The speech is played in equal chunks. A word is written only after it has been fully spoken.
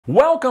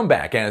Welcome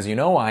back. As you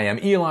know, I am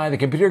Eli, the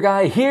computer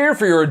guy, here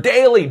for your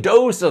daily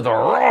dose of the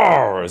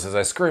roars as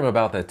I scream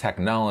about the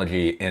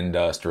technology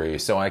industry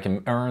so I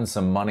can earn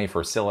some money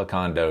for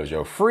Silicon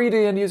Dojo. Free to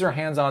end-user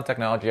hands-on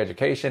technology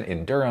education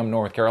in Durham,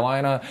 North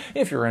Carolina.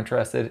 If you're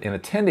interested in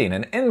attending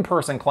an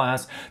in-person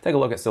class, take a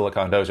look at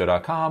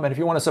silicondojo.com. And if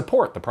you want to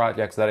support the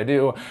projects that I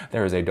do,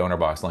 there is a donor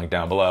box link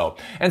down below.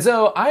 And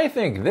so I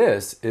think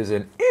this is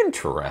an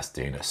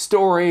interesting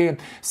story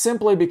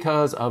simply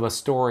because of a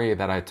story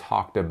that I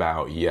talked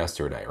about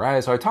yesterday,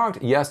 right? So I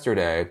talked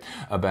yesterday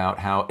about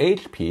how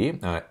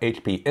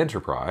HP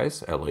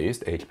Enterprise, at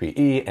least,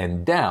 HPE,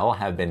 and Dell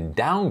have been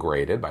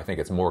downgraded by, I think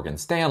it's Morgan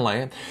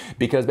Stanley,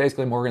 because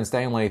basically Morgan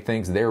Stanley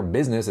thinks their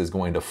business is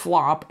going to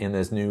flop in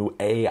this new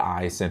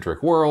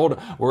AI-centric world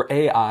where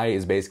AI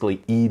is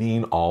basically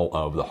eating all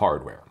of the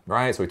hardware.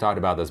 Right? So we talked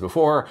about this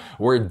before,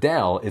 where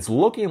Dell, it's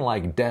looking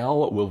like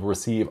Dell will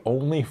receive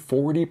only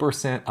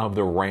 40% of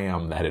the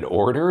RAM that it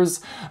orders,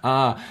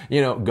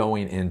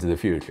 going into the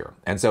future.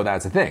 And so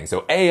that's the thing.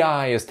 So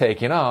AI is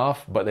taking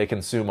off, but they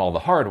consume all the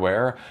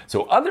hardware.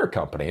 So other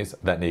companies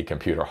that need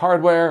computer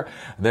hardware,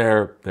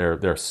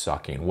 they're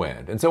sucking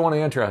wind. And so one of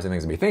the interesting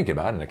things to be thinking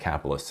about in a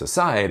capitalist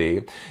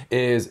society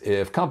is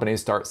if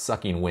companies start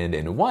sucking wind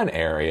in one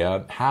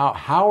area,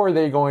 how are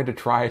they going to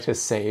try to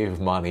save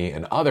money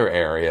in other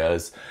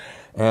areas?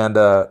 And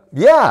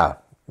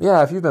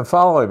if you've been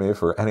following me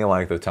for any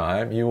length of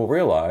time, you will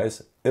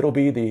realize it'll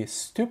be the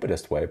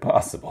stupidest way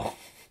possible.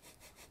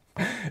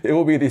 It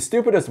will be the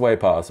stupidest way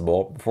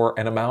possible for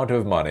an amount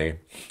of money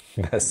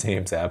that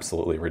seems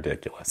absolutely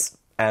ridiculous,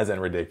 as in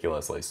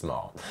ridiculously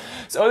small.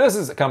 So this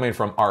is coming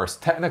from Ars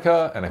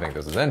Technica, and I think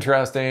this is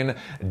interesting.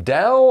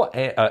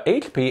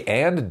 HP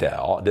and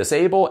Dell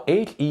disable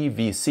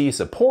HEVC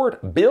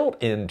support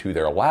built into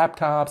their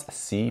laptops'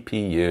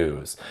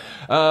 CPUs.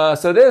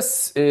 So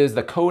this is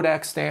the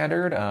codec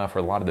standard for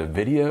a lot of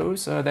the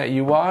videos that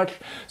you watch.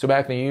 So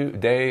back in the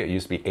day, it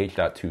used to be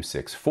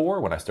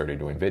H.264 when I started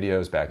doing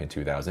videos back in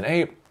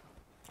 2008.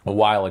 A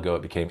while ago,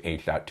 it became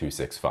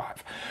H.265.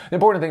 The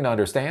important thing to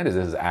understand is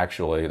this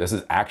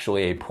is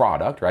actually a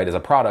product, right? It's a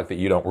product that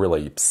you don't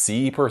really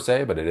see per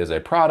se, but it is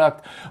a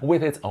product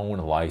with its own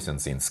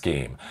licensing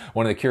scheme.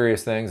 One of the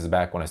curious things is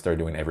back when I started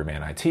doing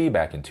Everyman IT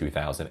back in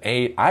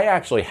 2008, I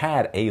actually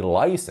had a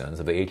license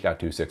of the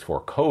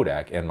H.264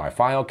 codec in my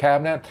file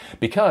cabinet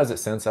because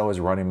since I was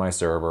running my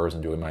servers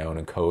and doing my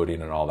own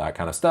encoding and all that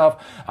kind of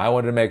stuff, I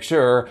wanted to make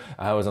sure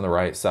I was on the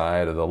right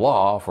side of the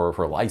law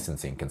for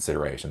licensing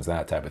considerations,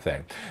 that type of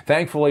thing.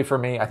 Thankfully for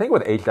me, I think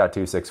with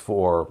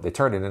H.264, they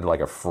turned it into like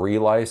a free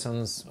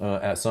license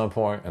at some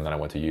point, and then I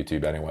went to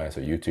YouTube anyway,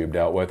 so YouTube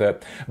dealt with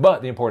it.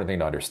 But the important thing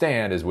to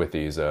understand is with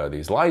these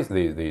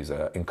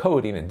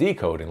encoding and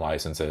decoding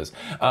licenses,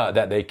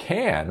 that they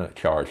can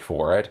charge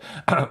for it,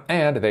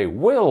 and they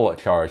will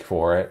charge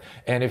for it.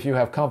 And if you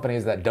have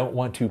companies that don't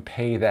want to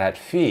pay that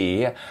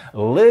fee,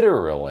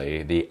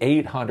 literally the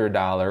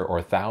 $800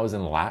 or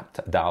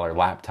 $1,000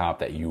 laptop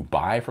that you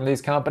buy from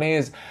these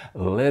companies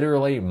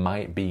literally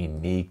might be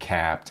kneecapped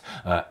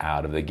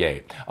out of the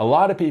gate. A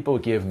lot of people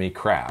give me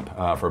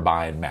crap for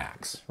buying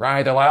Macs,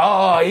 right? They're like,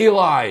 oh,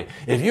 Eli,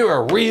 if you're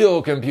a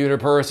real computer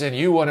person,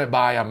 you wouldn't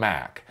buy a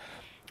Mac,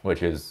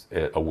 which is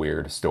a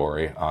weird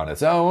story on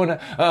its own,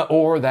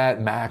 or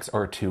that Macs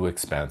are too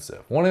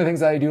expensive. One of the things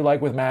that I do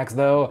like with Macs,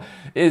 though,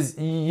 is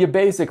you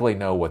basically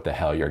know what the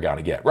hell you're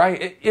gonna get,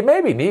 right? It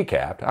may be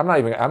kneecapped. I'm not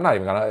even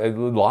gonna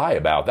lie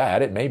about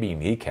that. It may be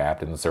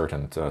kneecapped in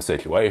certain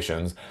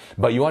situations,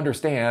 but you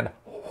understand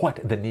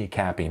what the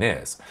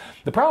kneecapping is.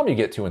 The problem you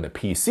get to in the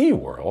PC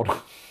world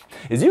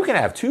is you can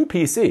have two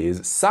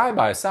PCs side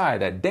by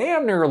side that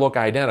damn near look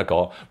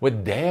identical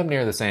with damn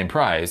near the same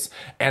price,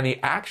 and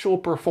the actual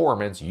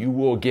performance you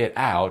will get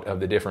out of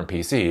the different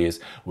PCs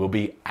will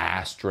be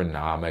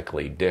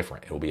astronomically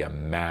different. It will be a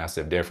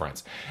massive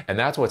difference. And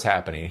that's what's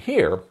happening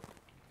here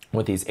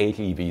with these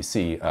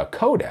HEVC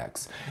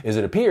codecs, is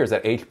it appears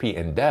that HP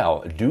and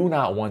Dell do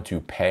not want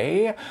to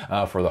pay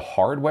for the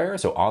hardware.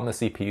 So on the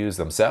CPUs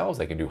themselves,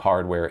 they can do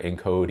hardware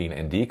encoding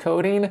and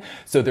decoding.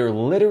 So they're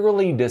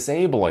literally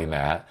disabling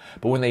that.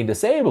 But when they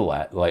disable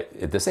that,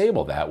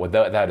 what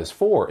that is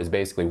for is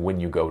basically when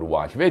you go to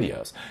watch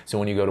videos. So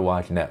when you go to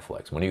watch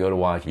Netflix, when you go to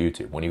watch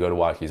YouTube, when you go to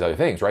watch these other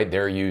things, right?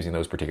 They're using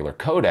those particular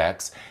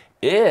codecs.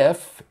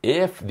 If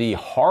the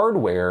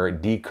hardware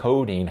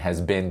decoding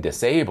has been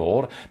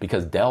disabled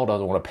because Dell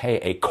doesn't want to pay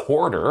a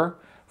quarter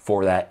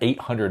for that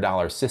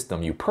 $800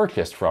 system you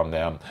purchased from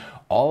them,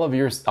 all of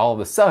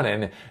a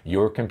sudden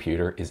your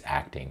computer is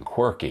acting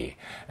quirky.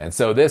 And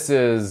so this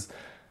is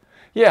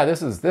going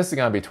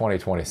to be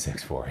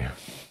 2026 for you.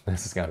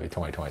 This is going to be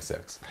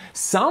 2026.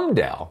 Some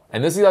Dell,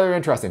 and this is the other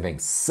interesting thing,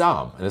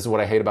 and this is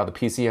what I hate about the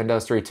PC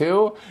industry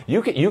too,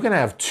 you can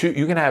have two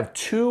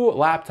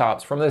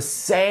laptops from the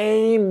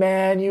same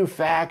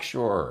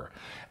manufacturer,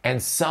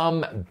 and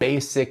some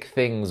basic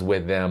things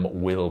with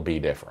them will be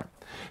different.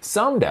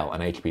 Some Dell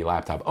and HP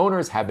laptop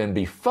owners have been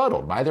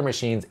befuddled by their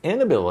machine's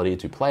inability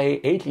to play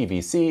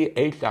HEVC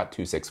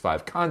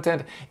H.265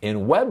 content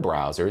in web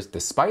browsers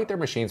despite their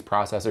machine's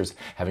processors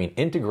having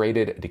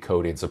integrated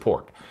decoding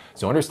support.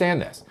 So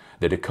understand this,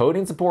 the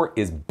decoding support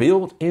is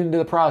built into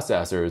the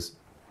processors,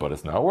 but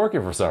it's not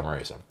working for some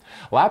reason.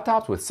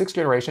 Laptops with 6th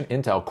generation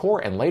Intel Core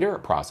and later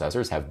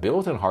processors have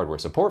built-in hardware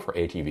support for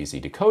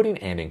HEVC decoding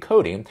and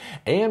encoding.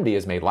 AMD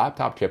has made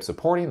laptop chips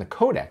supporting the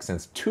codec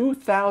since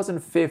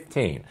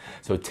 2015,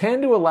 so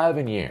 10 to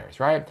 11 years,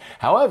 right?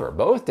 However,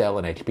 both Dell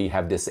and HP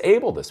have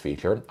disabled this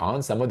feature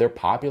on some of their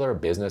popular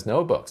business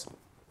notebooks.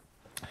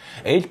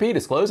 HP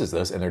discloses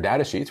this in their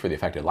data sheets for the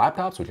affected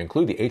laptops, which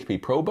include the HP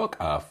ProBook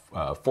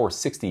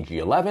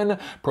 460G11,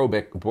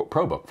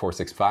 ProBook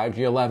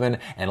 465G11,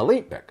 and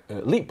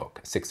EliteBook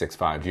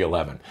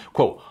 665G11.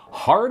 Quote,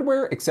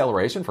 hardware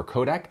acceleration for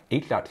codec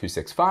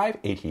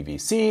H.265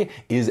 HEVC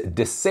is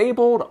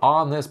disabled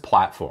on this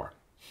platform.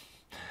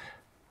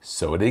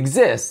 So it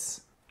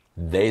exists,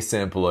 they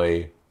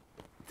simply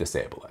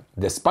disable it.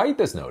 Despite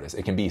this notice,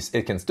 it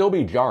can still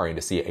be jarring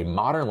to see a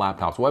modern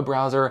laptop's web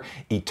browser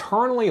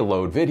eternally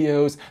load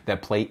videos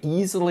that play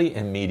easily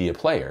in media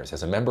players,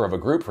 as a member of a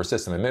group for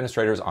system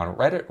administrators on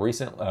Reddit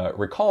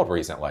recalled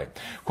recently.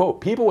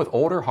 Quote, people with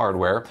older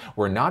hardware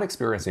were not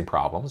experiencing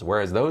problems,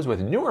 whereas those with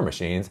newer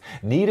machines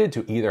needed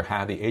to either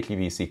have the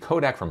HEVC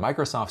codec from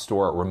Microsoft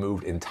Store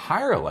removed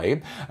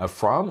entirely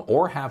from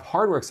or have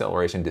hardware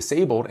acceleration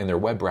disabled in their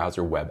web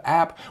browser web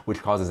app,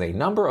 which causes a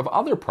number of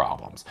other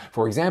problems.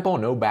 For example,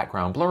 no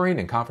background blurring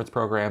in conference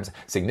programs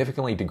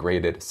significantly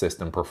degraded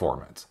system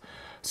performance.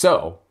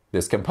 So,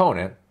 this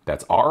component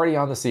that's already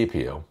on the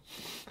CPU,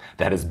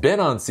 that has been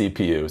on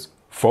CPUs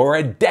for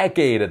a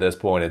decade at this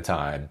point in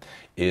time,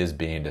 is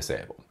being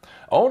disabled.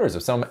 Owners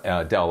of some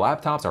Dell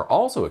laptops are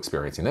also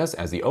experiencing this,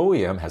 as the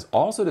OEM has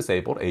also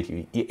disabled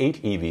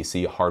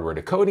HEVC hardware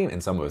decoding in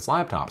some of its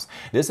laptops.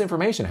 This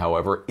information,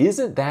 however,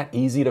 isn't that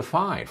easy to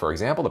find. For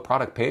example, the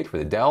product page for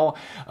the Dell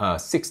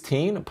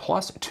 16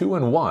 plus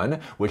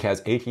 2-in-1, which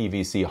has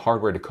HEVC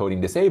hardware decoding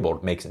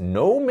disabled, makes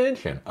no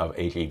mention of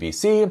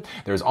HEVC.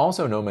 There's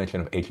also no mention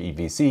of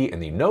HEVC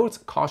in the notes,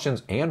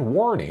 cautions, and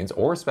warnings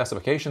or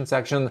specification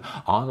section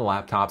on the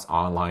laptop's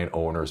online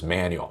owner's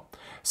manual.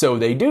 So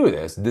they do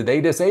this, they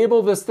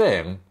disable this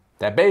thing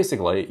that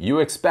basically you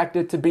expect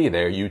it to be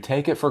there, you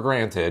take it for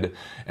granted,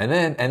 and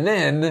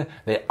then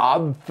they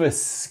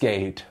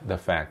obfuscate the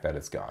fact that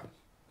it's gone.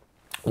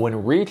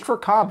 When reached for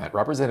comment,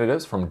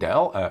 representatives from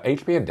Dell,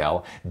 HP and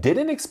Dell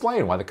didn't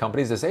explain why the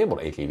companies disabled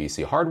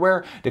HEVC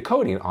hardware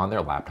decoding on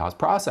their laptop's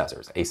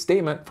processors. A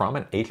statement from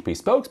an HP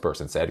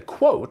spokesperson said,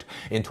 quote,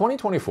 in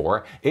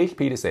 2024,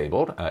 HP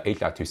disabled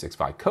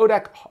H.265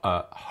 codec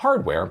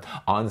hardware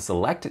on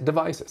select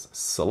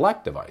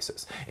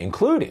devices,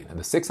 including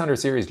the 600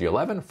 series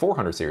G11,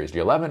 400 series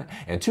G11,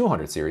 and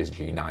 200 series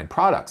G9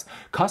 products.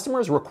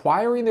 Customers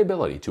requiring the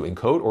ability to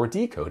encode or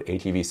decode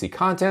HEVC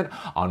content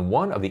on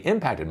one of the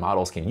impacted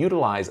models can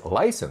utilize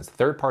licensed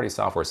third-party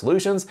software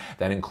solutions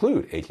that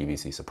include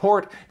HEVC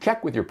support.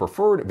 Check with your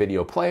preferred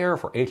video player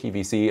for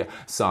HEVC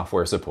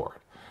software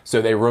support.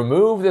 So they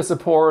remove the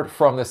support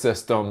from the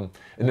system,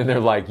 and then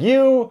they're like,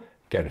 you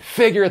can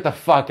figure it the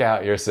fuck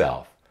out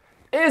yourself.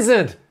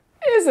 Isn't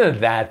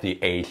that the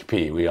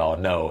HP we all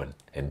know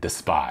and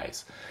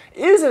despise?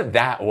 Isn't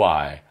that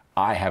why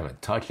I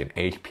haven't touched an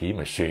HP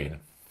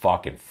machine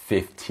fucking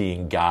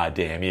 15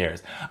 goddamn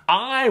years?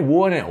 I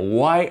wouldn't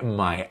wipe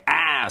my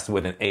ass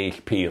with an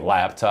HP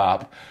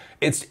laptop.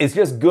 It's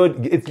just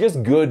good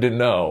to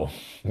know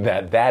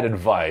that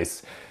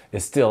advice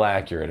is still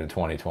accurate in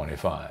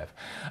 2025.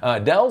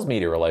 Dell's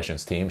media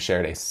relations team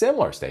shared a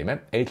similar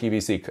statement.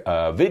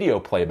 HEVC video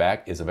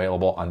playback is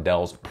available on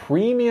Dell's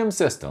premium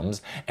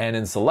systems and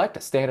in select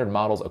standard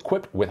models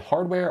equipped with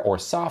hardware or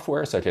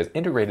software such as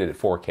integrated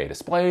 4K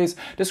displays,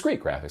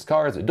 discrete graphics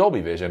cards,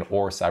 Dolby Vision,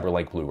 or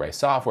CyberLink Blu-ray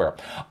software.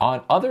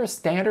 On other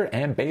standard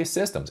and base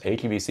systems,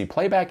 HEVC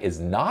playback is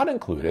not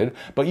included,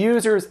 but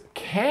users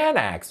can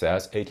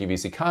access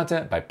HEVC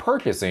content by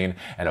purchasing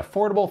an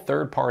affordable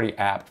third-party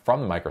app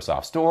from the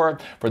Microsoft Store.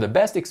 For the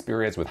best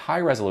experience with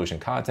high-resolution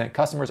content,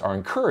 customers are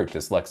encouraged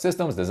to select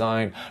systems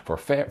designed for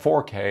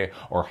 4K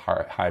or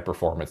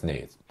high-performance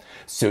needs.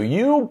 So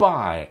you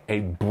buy a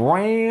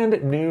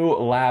brand new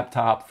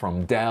laptop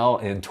from Dell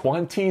in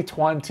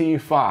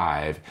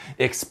 2025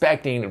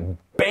 expecting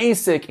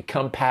basic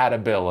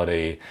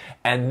compatibility,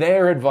 and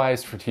their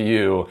advice to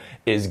you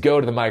is go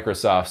to the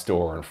Microsoft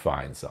Store and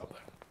find something.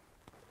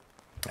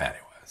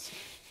 Anyways,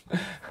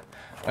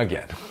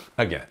 again,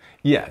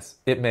 yes,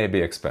 it may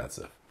be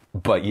expensive.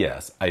 But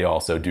yes, I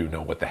also do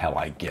know what the hell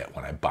I get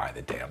when I buy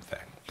the damn thing.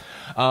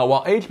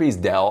 While HP's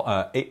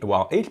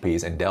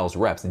and Dell's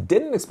reps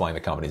didn't explain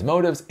the company's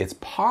motives, it's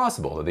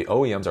possible that the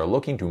OEMs are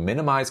looking to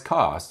minimize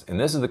costs, and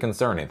this is the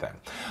concerning thing,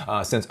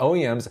 since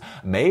OEMs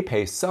may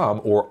pay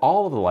some or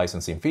all of the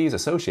licensing fees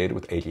associated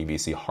with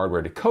HEVC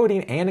hardware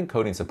decoding and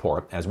encoding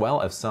support, as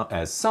well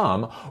as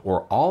some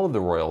or all of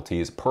the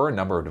royalties per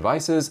number of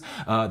devices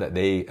that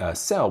they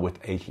sell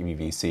with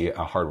HEVC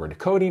hardware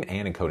decoding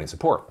and encoding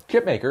support.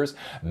 Chip makers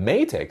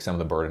may take some of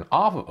the burden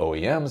off of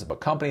OEMs,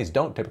 but companies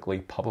don't typically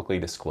publicly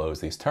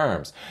disclose these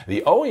terms.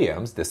 The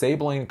OEMs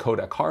disabling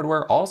codec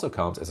hardware also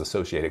comes as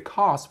associated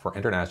costs for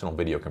International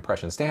Video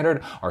Compression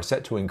Standard are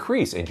set to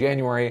increase in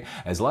January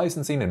as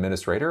licensing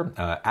administrator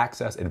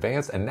Access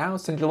Advanced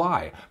announced in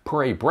July.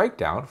 Per a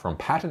breakdown from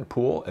Patent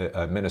Pool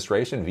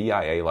Administration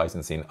VIA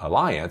Licensing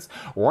Alliance,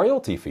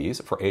 royalty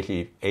fees for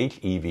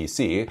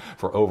HEVC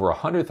for over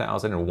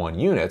 100,001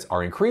 units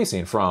are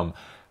increasing from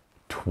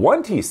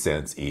 20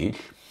 cents each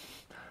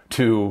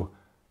to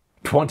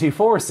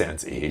 24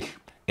 cents each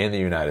in the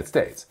United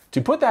States.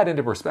 To put that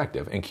into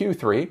perspective, in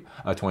Q3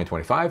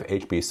 2025,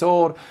 HP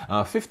sold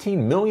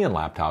 15 million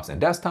laptops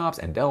and desktops,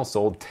 and Dell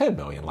sold 10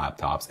 million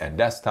laptops and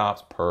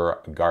desktops per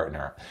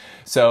Gartner.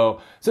 So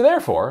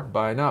therefore,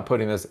 by not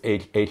putting this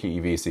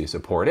HEVC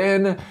support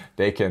in,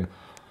 they can,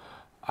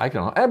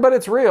 but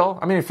it's real.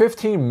 I mean,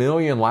 15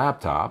 million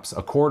laptops,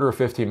 a quarter of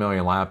 15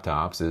 million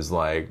laptops is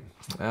like,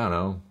 I don't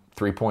know,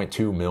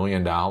 $3.2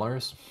 million.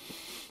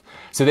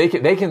 So they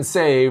can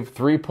save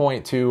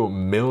 $3.2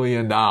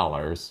 million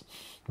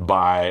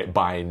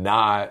by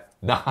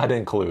not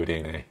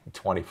including a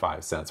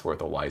 25 cents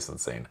worth of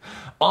licensing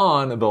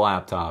on the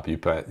laptop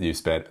you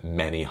spent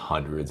many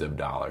hundreds of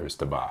dollars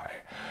to buy.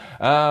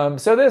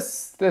 So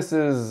this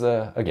is,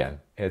 again,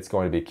 it's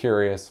going to be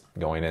curious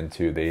going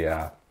into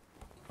the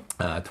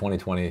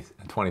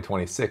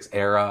 2026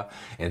 era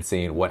and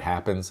seeing what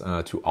happens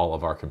to all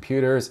of our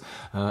computers.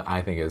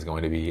 I think is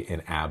going to be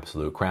an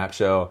absolute crap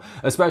show,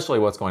 especially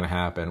what's going to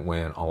happen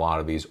when a lot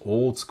of these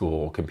old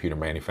school computer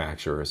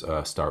manufacturers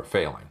start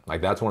failing.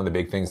 Like, that's one of the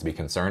big things to be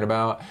concerned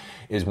about,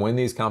 is when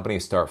these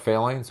companies start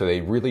failing. So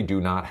they really do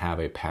not have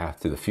a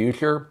path to the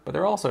future, but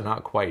they're also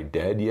not quite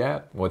dead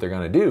yet. What they're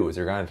going to do is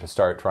they're going to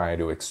start trying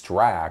to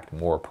extract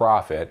more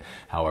profit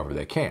however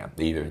they can.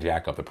 They either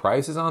jack up the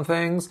prices on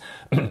things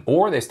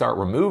or they start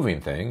removing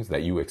things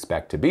that you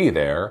expect to be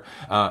there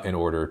in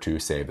order to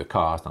save the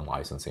cost on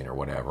licensing or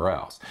whatever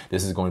else.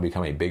 This is going to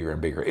become a bigger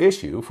and bigger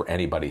issue for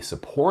anybody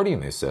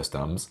supporting these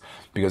systems,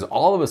 because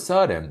all of a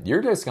sudden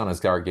you're just going to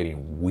start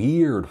getting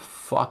weird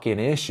fucking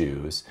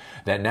issues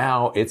that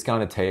now it's going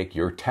to take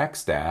your tech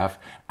staff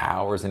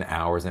hours and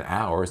hours and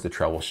hours to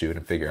troubleshoot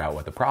and figure out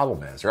what the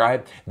problem is,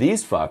 right?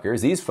 These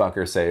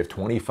fuckers save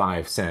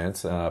 25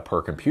 cents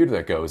per computer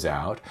that goes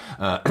out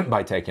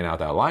by taking out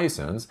that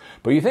license.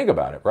 But you think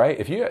about it, right?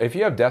 If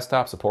you have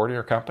desktop support in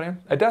your company,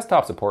 a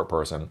desktop support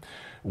person,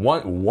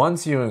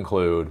 once you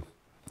include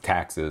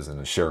taxes and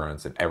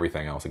insurance and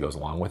everything else that goes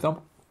along with them,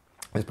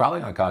 it's probably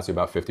going to cost you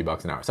about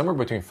 $50 an hour, somewhere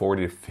between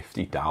 $40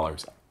 to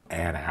 $50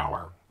 an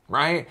hour.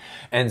 Right?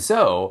 And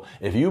so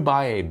if you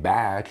buy a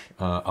batch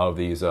of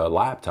these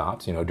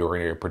laptops,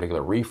 during a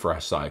particular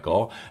refresh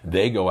cycle,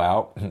 they go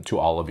out to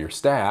all of your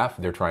staff.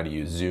 They're trying to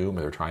use Zoom,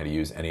 or they're trying to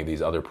use any of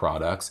these other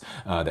products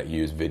that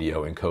use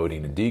video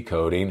encoding and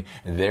decoding.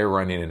 They're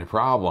running into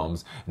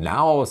problems.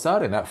 Now, all of a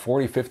sudden, that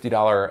 $40,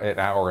 $50 an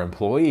hour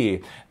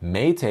employee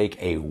may take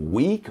a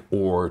week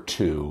or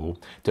two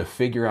to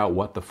figure out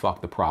what the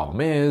fuck the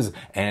problem is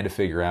and to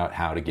figure out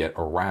how to get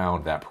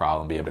around that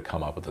problem, be able to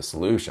come up with a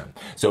solution.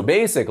 So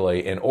basically,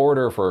 in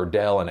order for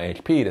Dell and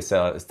HP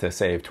to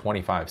save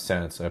 25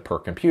 cents per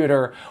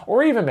computer,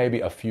 or even maybe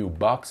a few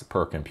bucks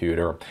per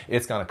computer,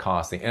 it's going to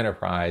cost the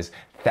enterprise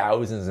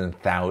thousands and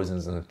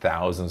thousands and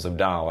thousands of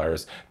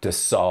dollars to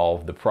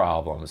solve the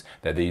problems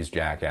that these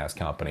jackass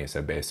companies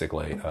have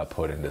basically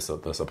put into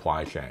the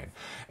supply chain.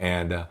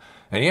 And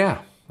yeah,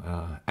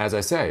 as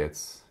I say,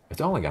 it's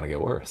only going to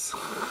get worse.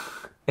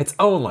 It's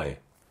only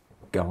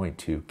going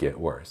to get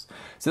worse.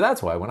 So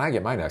that's why when I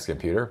get my next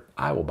computer,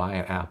 I will buy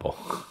an Apple.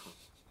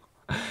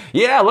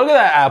 Yeah, look at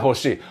that Apple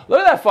sheep.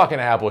 Look at that fucking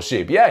Apple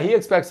sheep. Yeah, he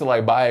expects to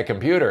buy a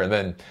computer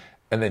and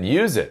then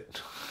use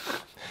it.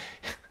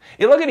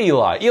 You look at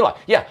Eli.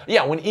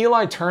 Yeah, when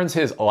Eli turns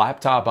his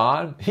laptop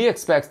on, he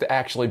expects to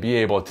actually be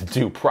able to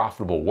do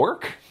profitable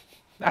work.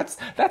 That's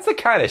the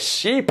kind of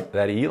sheep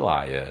that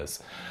Eli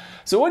is.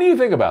 So what do you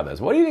think about this?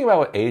 What do you think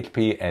about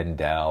HP and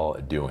Dell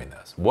doing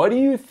this? What do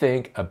you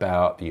think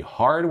about the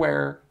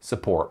hardware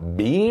support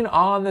being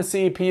on the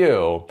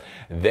CPU?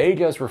 They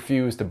just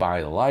refuse to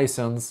buy the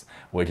license,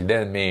 which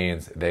then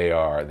means they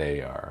are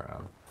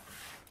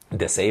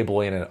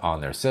disabling it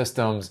on their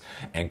systems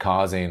and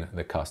causing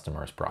the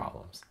customers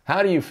problems.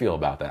 How do you feel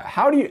about that?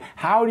 How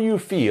do you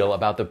feel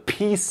about the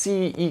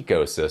PC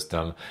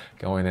ecosystem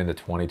going into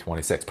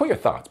 2026? Put your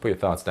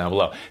thoughts down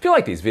below. If you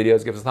like these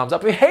videos, give us a thumbs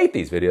up. If you hate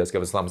these videos,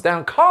 give us a thumbs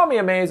down. Call me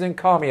amazing,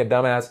 call me a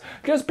dumbass.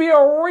 Just be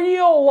a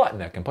real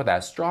Lutnick and put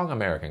that strong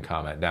American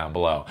comment down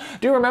below.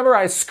 Do you remember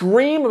I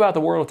scream about the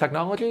world of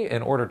technology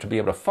in order to be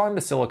able to fund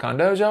the Silicon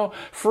Dojo,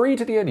 free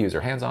to the end user,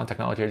 hands-on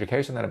technology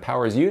education that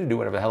empowers you to do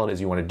whatever the hell it is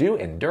you want to do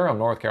in Durham,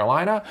 North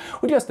Carolina.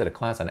 We just did a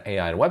class on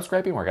AI and web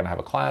scraping. We're going to have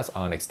a class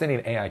on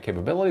extending AI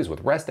capabilities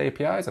with REST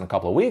APIs in a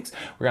couple of weeks.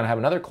 We're going to have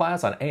another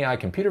class on AI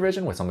computer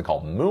vision with something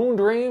called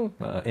Moondream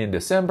in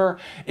December.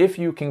 If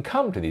you can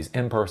come to these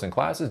in-person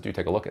classes, do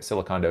take a look at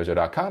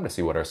silicondojo.com to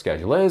see what our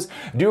schedule is.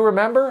 Do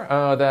remember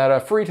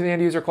that free to the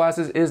end user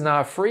classes is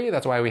not free.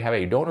 That's why we have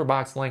a donor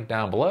box link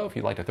down below. If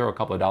you'd like to throw a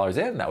couple of dollars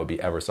in, that would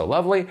be ever so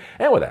lovely.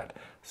 And with that,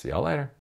 see y'all later.